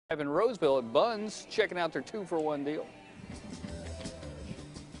In Roseville at Bunz, checking out their 2-for-1 deal.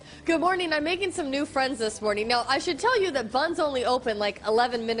 Good morning. I'm making some new friends this morning. Now, I should tell you that Bunz only opened like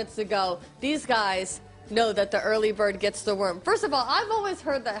 11 minutes ago. These guys know that the early bird gets the worm. First of all, I've always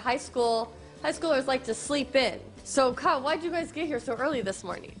heard that high schoolers like to sleep in. So, Kyle, why'd you guys get here so early this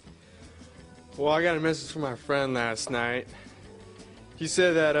morning? Well, I got a message from my friend last night. He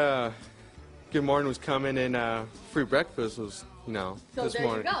said that Good Morning was coming and free breakfast was, this morning. So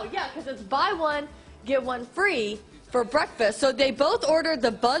there you go. Yeah, because it's buy one, get one free for breakfast. So they both ordered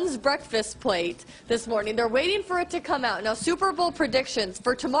the Bunz breakfast plate this morning. They're waiting for it to come out. Now, Super Bowl predictions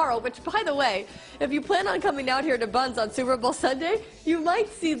for tomorrow, which, by the way, if you plan on coming out here to Bunz on Super Bowl Sunday, you might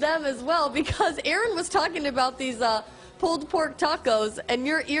see them as well, because Aaron was talking about these pulled pork tacos, and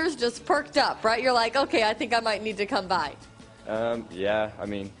your ears just perked up, right? You're like, okay, I think I might need to come by. Yeah, I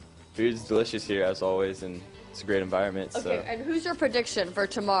mean, food's delicious here as always, and it's a great environment. Okay, so. and who's your prediction for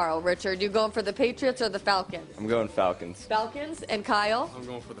tomorrow, Richard? You going for the Patriots or the Falcons? I'm going Falcons. Falcons, and Kyle? I'm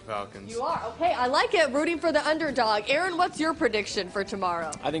going for the Falcons. You are? Okay, I like it, rooting for the underdog. Aaron, what's your prediction for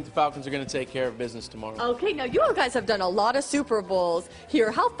tomorrow? I think the Falcons are going to take care of business tomorrow. Okay, now you guys have done a lot of Super Bowls here.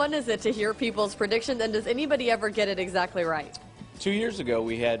 How fun is it to hear people's predictions, and does anybody ever get it exactly right? 2 years ago,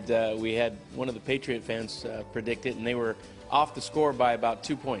 we had one of the Patriot fans predict it, and they were off the score by about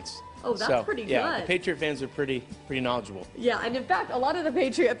 2 points. Oh, that's pretty good. Yeah, the Patriot fans are pretty knowledgeable. Yeah, and in fact, a lot of the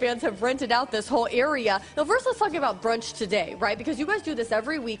Patriot fans have rented out this whole area. Now, first, let's talk about brunch today, right? Because you guys do this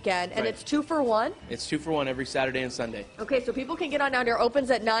every weekend, and it's 2-for-1. It's 2-for-1 every Saturday and Sunday. Okay, so people can get on out here.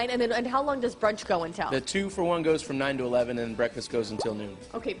 Opens at 9, and how long does brunch go until? The 2-for-1 goes from 9 to 11, and breakfast goes until noon.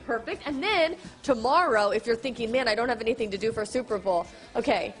 Okay, perfect. And then tomorrow, if you're thinking, man, I don't have anything to do for Super Bowl,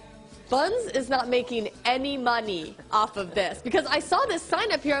 okay, Bunz is not making any money off of this, because I saw this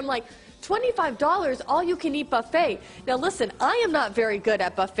sign up here. I'm like, $25 all-you-can-eat buffet. Now, listen, I am not very good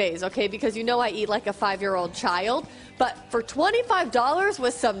at buffets, okay, because you know I eat like a 5-year-old child. But for $25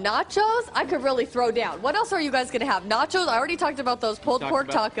 with some nachos, I could really throw down. What else are you guys going to have? Nachos? I already talked about those pulled pork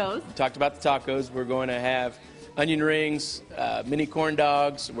tacos. Talked about the tacos. We're going to have onion rings, mini corn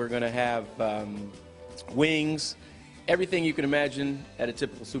dogs. We're going to have wings. Everything you can imagine at a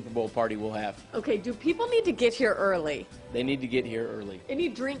typical Super Bowl party we'll have. Okay, do people need to get here early? They need to get here early. Any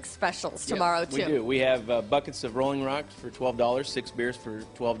drink specials tomorrow, too? We do. We have buckets of Rolling Rocks for $12, 6 beers for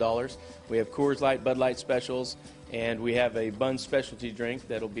 $12. We have Coors Light, Bud Light specials, and we have a Bunz specialty drink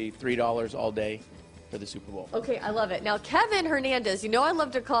that'll be $3 all day for the Super Bowl. Okay, I love it. Now, Kevin Hernandez, you know I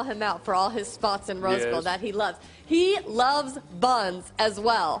love to call him out for all his spots in Roseville that he loves. He loves Bunz as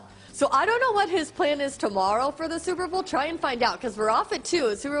well. So I don't know what his plan is tomorrow for the Super Bowl. Try and find out, because we're off at 2.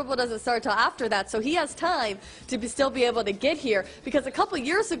 The Super Bowl doesn't start till after that, so he has time to still be able to get here, because a couple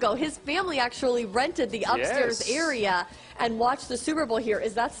years ago, his family actually rented the upstairs area and watched the Super Bowl here.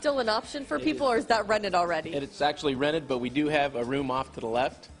 Is that still an option for people, or is that rented already? It's actually rented, but we do have a room off to the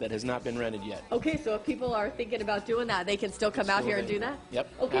left that has not been rented yet. Okay, so if people are thinking about doing that, they can still come out here and do that? Yep.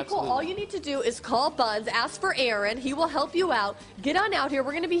 Okay, absolutely. cool. All you need to do is call Bunz, ask for Aaron. He will help you out. Get on out here.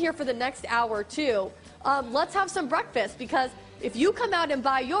 We're going to be here for the next hour, too. Let's have some breakfast, because if you come out and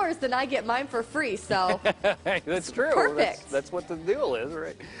buy yours, then I get mine for free. So That's true. Perfect. That's what the deal is,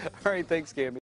 right? All right, thanks, Cambi.